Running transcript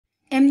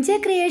MJ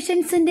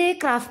ക്രിയേഷൻസിന്റെ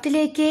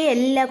ക്രാഫ്റ്റിലേക്ക്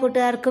എല്ലാ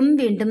കൂട്ടുകാർക്കും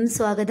വീണ്ടും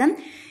സ്വാഗതം.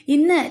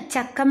 ഇന്ന്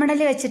ചക്കമടൽ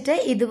വെച്ചിട്ട്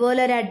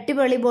ഇതുപോലെ ഒരു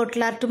അടിപൊളി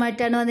ബോട്ടിൽ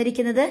ആർട്ടുമായിട്ടാണ്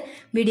വന്നിരിക്കുന്നത്.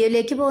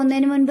 വീഡിയോയിലേക്ക്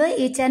പോകുന്നതിന് മുൻപ്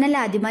ഈ ചാനൽ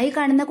ആദ്യമായി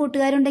കാണുന്ന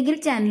കൂട്ടുകാരുണ്ടെങ്കിൽ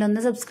ചാനൽ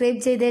ഒന്ന്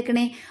സബ്സ്ക്രൈബ്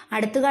ചെയ്തേക്കണേ.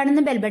 അടുത്ത്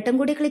കാണുന്ന ബെൽ ബട്ടൺ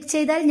കൂടി ക്ലിക്ക്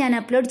ചെയ്താൽ ഞാൻ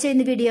അപ്ലോഡ്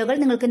ചെയ്യുന്ന വീഡിയോകൾ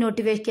നിങ്ങൾക്ക്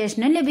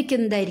നോട്ടിഫിക്കേഷനും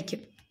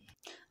ലഭിക്കുന്നതായിരിക്കും.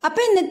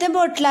 അപ്പോൾ ഇന്നത്തെ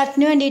ബോട്ടിൽ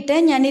ആർട്ടിന് വേണ്ടിയിട്ട്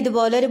ഞാൻ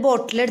ഇതുപോലെ ഒരു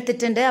ബോട്ടിൽ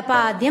എടുത്തിട്ടുണ്ട്. അപ്പോൾ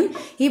ആദ്യം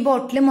ഈ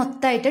ബോട്ടിൽ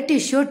മൊത്തമായിട്ട്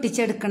ടിഷ്യൂ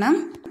ഒട്ടിച്ചെടുക്കണം.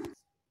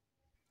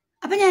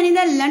 അപ്പൊ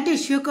ഞാനിതെല്ലാം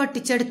ടിഷ്യൂ ഒക്കെ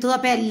ഒട്ടിച്ചെടുത്തു.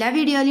 അപ്പൊ എല്ലാ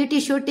വീഡിയോയിലും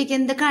ടിഷ്യൂ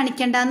ഒട്ടിക്കുന്നത്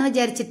കാണിക്കണ്ടെന്ന്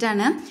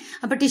വിചാരിച്ചിട്ടാണ്.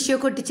 അപ്പൊ ടിഷ്യൂ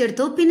ഒക്കെ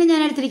ഒട്ടിച്ചെടുത്തു. പിന്നെ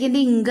ഞാൻ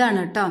എടുത്തിരിക്കുന്നത്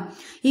ഇങ്കാണ് കേട്ടോ.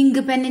 ഇങ്ക്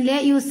പെന്നില്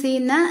യൂസ്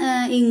ചെയ്യുന്ന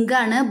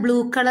ഇങ്കാണ്, ബ്ലൂ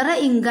കളർ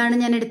ഇങ്കാണ്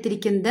ഞാൻ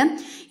എടുത്തിരിക്കുന്നത്.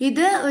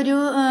 ഇത് ഒരു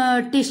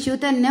ടിഷ്യൂ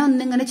തന്നെ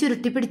ഒന്നിങ്ങനെ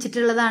ചുരുട്ടി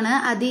പിടിച്ചിട്ടുള്ളതാണ്.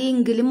 അത് ഈ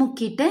ഇങ്കിൽ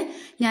മുക്കിയിട്ട്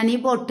ഞാൻ ഈ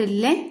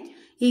ബോട്ടിലില്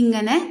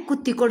ഇങ്ങനെ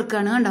കുത്തി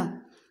കൊടുക്കുകയാണ് കണ്ടോ.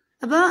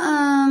 അപ്പോൾ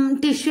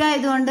ടിഷ്യൂ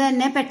ആയതുകൊണ്ട്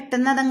തന്നെ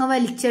പെട്ടെന്ന് അതങ്ങ്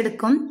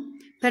വലിച്ചെടുക്കും.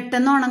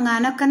 പെട്ടെന്ന്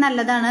ഉണങ്ങാനൊക്കെ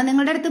നല്ലതാണ്.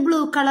 നിങ്ങളുടെ അടുത്ത് ബ്ലൂ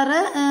കളർ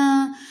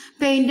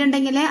പെയിന്റ്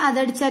ഉണ്ടെങ്കിൽ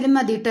അതടിച്ചാലും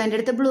മതി കേട്ടോ. എൻ്റെ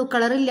അടുത്ത് ബ്ലൂ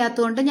കളർ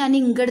ഇല്ലാത്തതുകൊണ്ട് ഞാൻ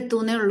ഇങ്ക്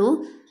എടുത്തുന്നേ ഉള്ളൂ.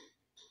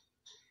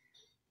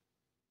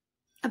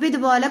 അപ്പൊ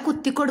ഇതുപോലെ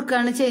കുത്തി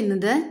കൊടുക്കുകയാണ്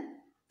ചെയ്യുന്നത്.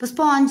 ഇപ്പൊ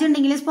സ്പോഞ്ച്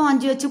ഉണ്ടെങ്കിൽ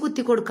സ്പോഞ്ച് വെച്ച്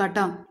കുത്തി കൊടുക്കാം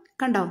കേട്ടോ.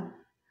 കണ്ടോ.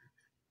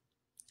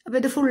 അപ്പൊ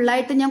ഇത്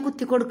ഫുള്ളായിട്ട് ഞാൻ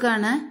കുത്തി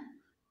കൊടുക്കുകയാണ്.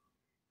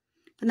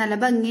 അപ്പൊ നല്ല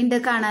ഭംഗിയുണ്ട്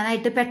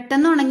കാണാനായിട്ട്.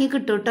 പെട്ടെന്ന് ഉണങ്ങി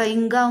കിട്ടും കേട്ടോ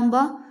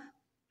ഇങ്കാവുമ്പോ.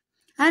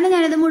 അങ്ങനെ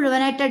ഞാനിത്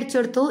മുഴുവനായിട്ട് അടിച്ചു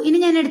കൊടുത്തു. ഇനി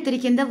ഞാൻ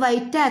എടുത്തിരിക്കുന്നത്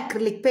വൈറ്റ്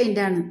ആക്രിലിക്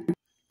പെയിന്റ് ആണ്.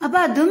 അപ്പൊ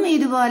അതും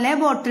ഇതുപോലെ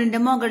ബോട്ടിലിന്റെ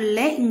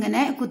മുകളിലെ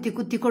ഇങ്ങനെ കുത്തി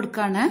കുത്തി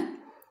കൊടുക്കാണ്.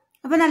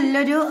 അപ്പൊ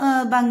നല്ലൊരു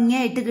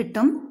ഭംഗിയായിട്ട്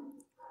കിട്ടും.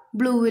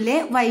 ബ്ലൂവില്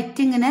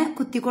വൈറ്റ് ഇങ്ങനെ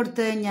കുത്തി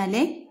കൊടുത്തു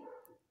കഴിഞ്ഞാല്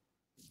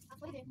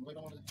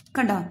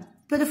കണ്ടോ.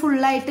 ഇപ്പൊ ഇത്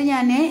ഫുള്ളായിട്ട്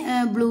ഞാന്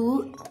ബ്ലൂ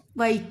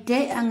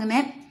വൈറ്റ് അങ്ങനെ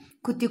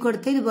കുത്തി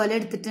കൊടുത്ത് ഇതുപോലെ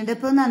എടുത്തിട്ടുണ്ട്.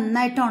 ഇപ്പൊ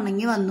നന്നായിട്ട്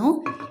ഉണങ്ങി വന്നു.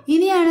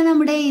 ഇനിയാണ്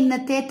നമ്മുടെ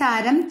ഇന്നത്തെ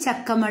താരം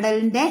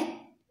ചക്കമടലിന്റെ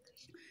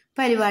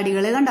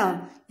പരിപാടികൾ. കണ്ടോ,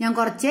 ഞാൻ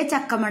കുറച്ച്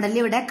ചക്കമടൽ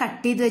ഇവിടെ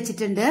കട്ട് ചെയ്ത്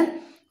വെച്ചിട്ടുണ്ട്.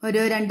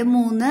 ഒരു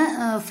 2-3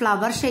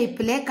 ഫ്ലവർ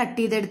ഷേപ്പില് കട്ട്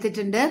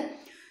ചെയ്തെടുത്തിട്ടുണ്ട്.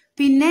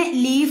 പിന്നെ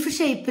ലീഫ്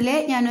ഷേപ്പില്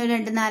ഞാൻ ഒരു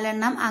 2-4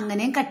 എണ്ണം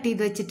അങ്ങനെയും കട്ട്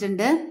ചെയ്ത്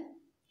വെച്ചിട്ടുണ്ട്.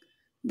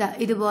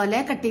 ഇതുപോലെ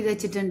കട്ട് ചെയ്ത്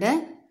വെച്ചിട്ടുണ്ട്.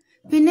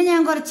 പിന്നെ ഞാൻ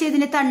കുറച്ച്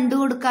ഇതിന് തണ്ട്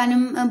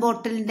കൊടുക്കാനും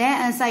ബോട്ടിലിന്റെ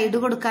സൈഡ്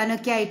കൊടുക്കാനും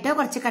ഒക്കെ ആയിട്ട്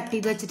കുറച്ച് കട്ട്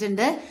ചെയ്ത്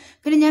വെച്ചിട്ടുണ്ട്.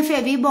 പിന്നെ ഞാൻ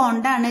ഫെവി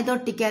ബോണ്ടാണ് ഇത്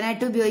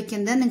ഒട്ടിക്കാനായിട്ട്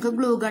ഉപയോഗിക്കുന്നത്. നിങ്ങൾക്ക്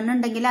ഗ്ലൂ ഗൺ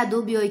ഉണ്ടെങ്കിൽ അത്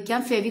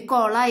ഉപയോഗിക്കാം. ഫെവി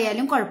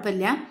കോളായാലും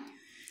കുഴപ്പമില്ല.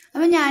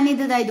 അപ്പൊ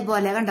ഞാനിത്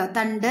ഇതുപോലെ കണ്ടോ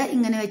തണ്ട്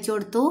ഇങ്ങനെ വെച്ചു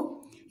കൊടുത്തു.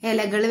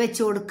 ഇലകൾ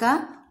വെച്ചു കൊടുക്കുക,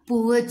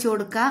 പൂവ് വെച്ചു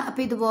കൊടുക്കുക. അപ്പൊ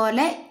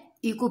ഇതുപോലെ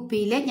ഈ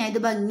കുപ്പിയില് ഞാൻ ഇത്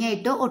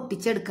ഭംഗിയായിട്ട്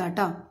ഒട്ടിച്ചെടുക്കാം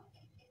കേട്ടോ.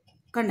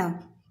 കണ്ടോ.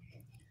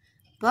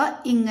 അപ്പൊ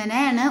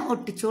ഇങ്ങനെയാണ്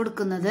ഒട്ടിച്ചു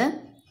കൊടുക്കുന്നത്.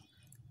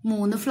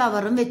 3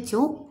 ഫ്ലവറും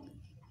വെച്ചു.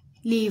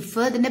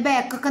 ലീഫ് ഇതിന്റെ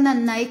ബാക്കൊക്കെ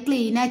നന്നായി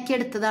ക്ലീൻ ആക്കി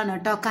എടുത്തതാണ്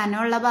കേട്ടോ.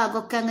 കനമുള്ള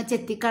ഭാഗമൊക്കെ അങ്ങ്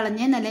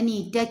ചെത്തിക്കളഞ്ഞ് നല്ല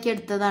നീറ്റാക്കി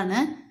എടുത്തതാണ്.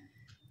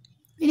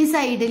 ഇനി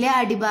സൈഡിലെ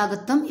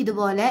അടിഭാഗത്തും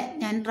ഇതുപോലെ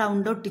ഞാൻ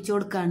റൗണ്ട് ഒട്ടിച്ചു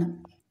കൊടുക്കുകയാണ്.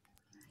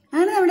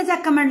 അങ്ങനെ നമ്മുടെ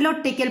ചക്കമടൽ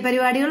ഒട്ടിക്കൽ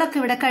പരിപാടികളൊക്കെ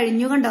ഇവിടെ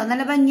കഴിഞ്ഞു. കണ്ടോ,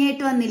 നല്ല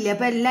ഭംഗിയായിട്ട് വന്നില്ലേ.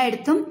 അപ്പൊ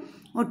എല്ലായിടത്തും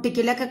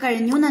ഒട്ടിക്കലൊക്കെ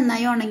കഴിഞ്ഞു,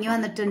 നന്നായി ഉണങ്ങി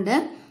വന്നിട്ടുണ്ട്.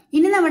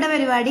 ഇനി നമ്മുടെ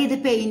പരിപാടി ഇത്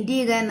പെയിന്റ്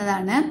ചെയ്യുക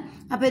എന്നതാണ്.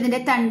 അപ്പൊ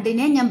ഇതിന്റെ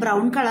തണ്ടിന് ഞാൻ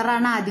ബ്രൗൺ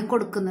കളറാണ് ആദ്യം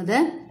കൊടുക്കുന്നത്.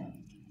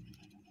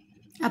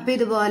 അപ്പൊ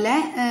ഇതുപോലെ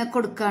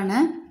കൊടുക്കാണ്.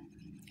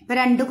 ഇപ്പൊ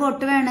 2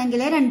 കോട്ട്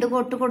വേണമെങ്കിൽ 2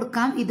 കോട്ട്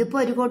കൊടുക്കാം. ഇതിപ്പോ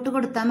 1 കോട്ട്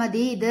കൊടുത്താൽ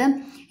മതി. ഇത്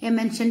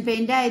എമൻഷൻ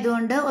പെയിന്റ്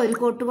ആയതുകൊണ്ട്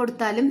 1 കോട്ട്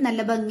കൊടുത്താലും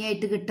നല്ല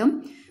ഭംഗിയായിട്ട് കിട്ടും.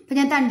 അപ്പൊ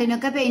ഞാൻ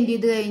തണ്ടിനൊക്കെ പെയിന്റ്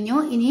ചെയ്ത് കഴിഞ്ഞു.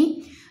 ഇനി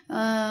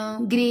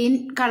ഗ്രീൻ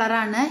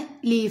കളറാണ്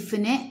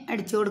ലീഫിന്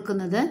അടിച്ചു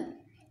കൊടുക്കുന്നത്.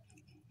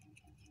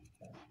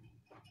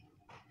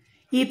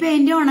 ഈ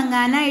പെയിന്റ്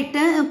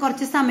ഉണങ്ങാനായിട്ട്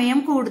കുറച്ച് സമയം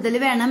കൂടുതൽ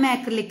വേണം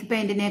ആക്രിലിക്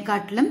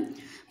പെയിന്റിനെക്കാട്ടിലും.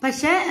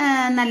 പക്ഷെ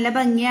നല്ല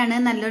ഭംഗിയാണ്,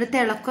 നല്ലൊരു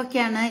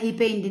തിളക്കൊക്കെയാണ് ഈ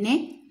പെയിന്റിന്.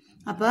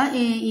 അപ്പൊ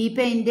ഈ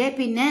പെയിന്റ്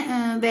പിന്നെ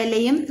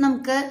വിലയും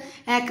നമുക്ക്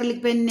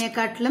ആക്രിലിക്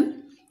പെയിന്റിനെക്കാട്ടിലും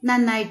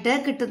നന്നായിട്ട്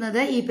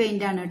കിട്ടുന്നത് ഈ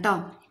പെയിന്റ് ആണ് കേട്ടോ.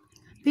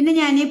 പിന്നെ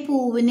ഞാൻ ഈ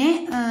പൂവിന്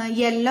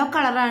യെല്ലോ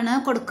കളറാണ്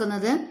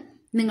കൊടുക്കുന്നത്.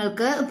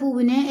 നിങ്ങൾക്ക്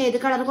പൂവിന് ഏത്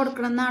കളർ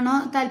കൊടുക്കണം എന്നാണോ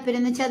താല്പര്യം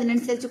എന്ന് വെച്ചാൽ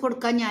അതിനനുസരിച്ച്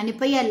കൊടുക്കാം.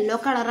 ഞാനിപ്പോ യെല്ലോ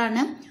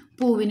കളറാണ്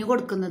പൂവിന്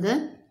കൊടുക്കുന്നത്.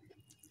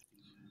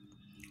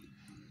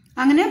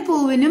 അങ്ങനെ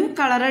പൂവിനും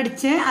കളർ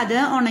അടിച്ച് അത്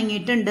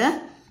ഉണങ്ങിയിട്ടുണ്ട്.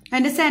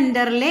 അതിന്റെ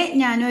സെന്ററിൽ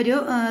ഞാനൊരു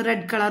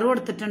റെഡ് കളർ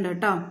കൊടുത്തിട്ടുണ്ട്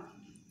കേട്ടോ.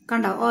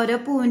 കണ്ടോ, ഓരോ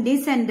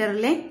പൂവിന്റെയും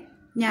സെന്ററിൽ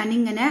ഞാൻ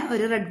ഇങ്ങനെ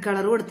ഒരു റെഡ്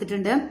കളർ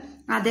കൊടുത്തിട്ടുണ്ട്.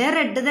 അതേ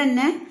റെഡ്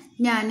തന്നെ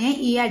ഞാൻ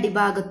ഈ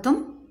അടിഭാഗത്തും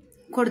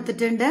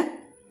കൊടുത്തിട്ടുണ്ട്.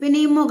 പിന്നെ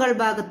ഈ മുകൾ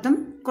ഭാഗത്തും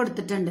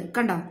കൊടുത്തിട്ടുണ്ട്.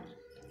 കണ്ടോ.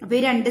 അപ്പൊ ഈ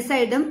 2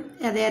 സൈഡും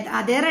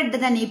അതേ റെഡ്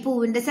തന്നെ, ഈ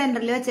പൂവിന്റെ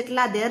സെന്ററിൽ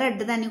വെച്ചിട്ടുള്ള അതേ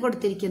റെഡ് തന്നെ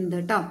കൊടുത്തിരിക്കുന്നത്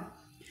കേട്ടോ.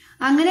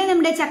 അങ്ങനെ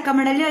നമ്മുടെ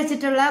ചക്കമടലിൽ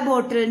വെച്ചിട്ടുള്ള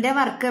ബോട്ടിലിന്റെ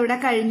വർക്ക് ഇവിടെ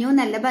കഴിഞ്ഞു.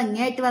 നല്ല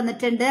ഭംഗിയായിട്ട്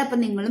വന്നിട്ടുണ്ട്. അപ്പൊ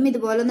നിങ്ങളും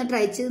ഇതുപോലെ ഒന്ന്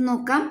ട്രൈ ചെയ്ത്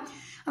നോക്കാം.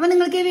 അപ്പൊ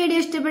നിങ്ങൾക്ക് ഈ വീഡിയോ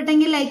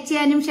ഇഷ്ടപ്പെട്ടെങ്കിൽ ലൈക്ക്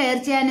ചെയ്യാനും ഷെയർ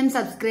ചെയ്യാനും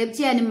സബ്സ്ക്രൈബ്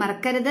ചെയ്യാനും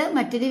മറക്കരുത്.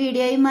 മറ്റൊരു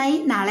വീഡിയോയുമായി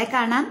നാളെ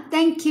കാണാം.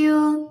 താങ്ക്